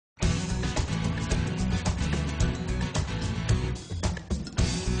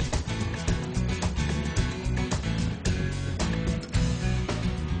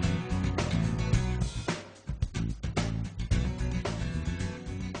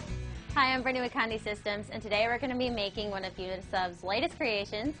Hi, I'm Brittany with Condi Systems, and today we're going to be making one of Unisub's latest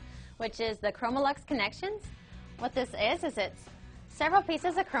creations, which is the ChromaLuxe connections. What this is it's several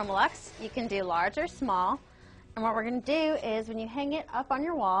pieces of ChromaLuxe. You can do large or small, and what we're going to do is when you hang it up on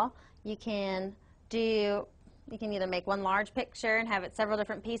your wall, you can either make one large picture and have it several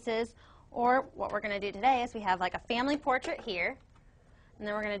different pieces, or what we're going to do today is we have like a family portrait here, and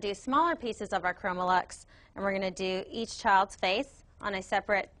then we're going to do smaller pieces of our ChromaLuxe, and we're going to do each child's face on a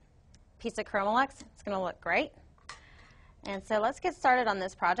separate piece of ChromaLuxe. It's going to look great. And so let's get started on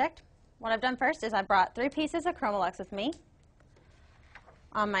this project. What I've done first is I brought 3 pieces of ChromaLuxe with me.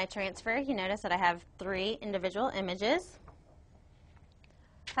 On my transfer, you notice that I have 3 individual images.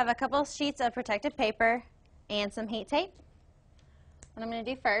 I have a couple sheets of protective paper and some heat tape. What I'm going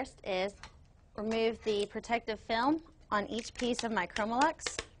to do first is remove the protective film on each piece of my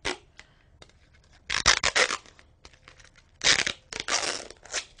ChromaLuxe.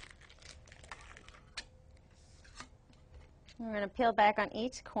 We're going to peel back on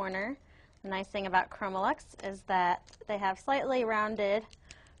each corner. The nice thing about ChromaLuxe is that they have slightly rounded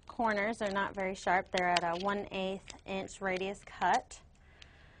corners. They're not very sharp. They're at a 1/8 inch radius cut.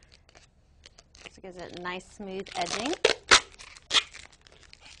 So it gives it a nice smooth edging.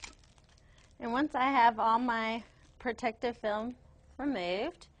 And once I have all my protective film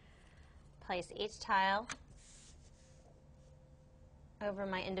removed, place each tile over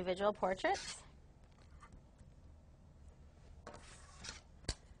my individual portraits.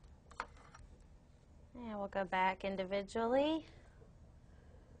 And we'll go back individually,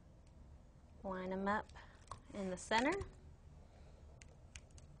 line them up in the center,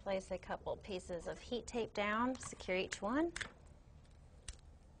 place a couple pieces of heat tape down, secure each one.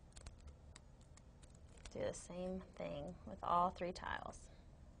 Do the same thing with all 3 tiles.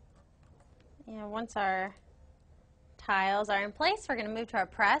 And once our tiles are in place, we're going to move to our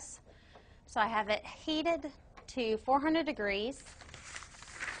press. So I have it heated to 400 degrees.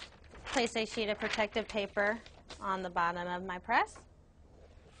 Place a sheet of protective paper on the bottom of my press.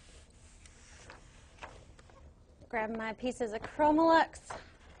 Grab my pieces of ChromaLuxe,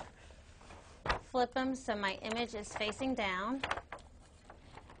 flip them so my image is facing down.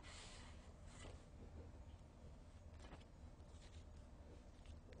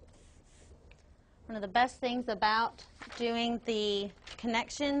 One of the best things about doing the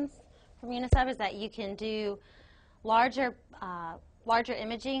connections from Unisub is that you can do larger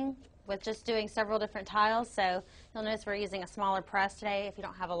imaging with just doing several different tiles. So you'll notice we're using a smaller press today. If you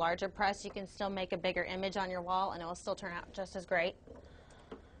don't have a larger press, you can still make a bigger image on your wall and it will still turn out just as great.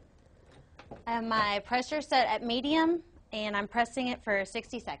 I have my pressure set at medium and I'm pressing it for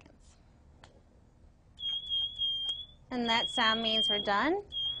 60 seconds. And that sound means we're done.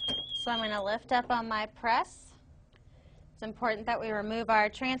 So I'm going to lift up on my press. It's important that we remove our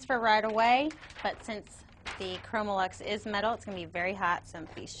transfer right away, but since the ChromaLuxe is metal, it's going to be very hot, so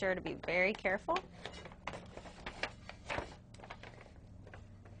be sure to be very careful.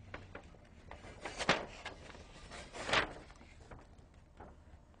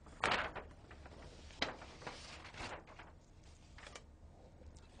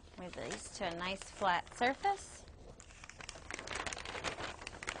 Move these to a nice flat surface.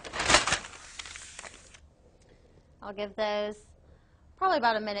 I'll give those probably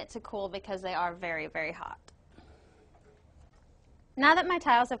about a minute to cool because they are very, very hot. Now that my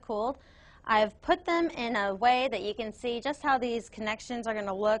tiles have cooled, I've put them in a way that you can see just how these connections are going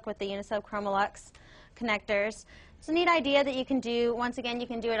to look with the Unisub ChromaLuxe connectors. It's a neat idea that you can do. Once again, you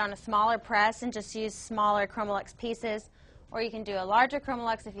can do it on a smaller press and just use smaller ChromaLuxe pieces, or you can do a larger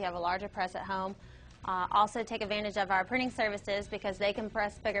ChromaLuxe if you have a larger press at home. Also take advantage of our printing services because they can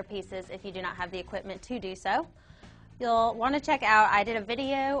press bigger pieces if you do not have the equipment to do so. You'll want to check out, I did a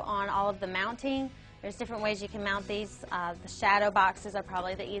video on all of the mounting. There's different ways you can mount these. The shadow boxes are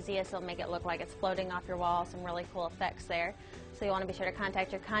probably the easiest. They'll make it look like it's floating off your wall. Some really cool effects there. So you want to be sure to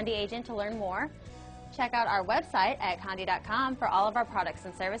contact your Condi agent to learn more. Check out our website at condi.com for all of our products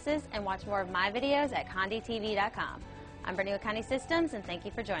and services, and watch more of my videos at conditv.com. I'm Brittany with Condi Systems, and thank you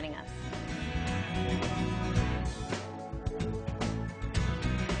for joining us.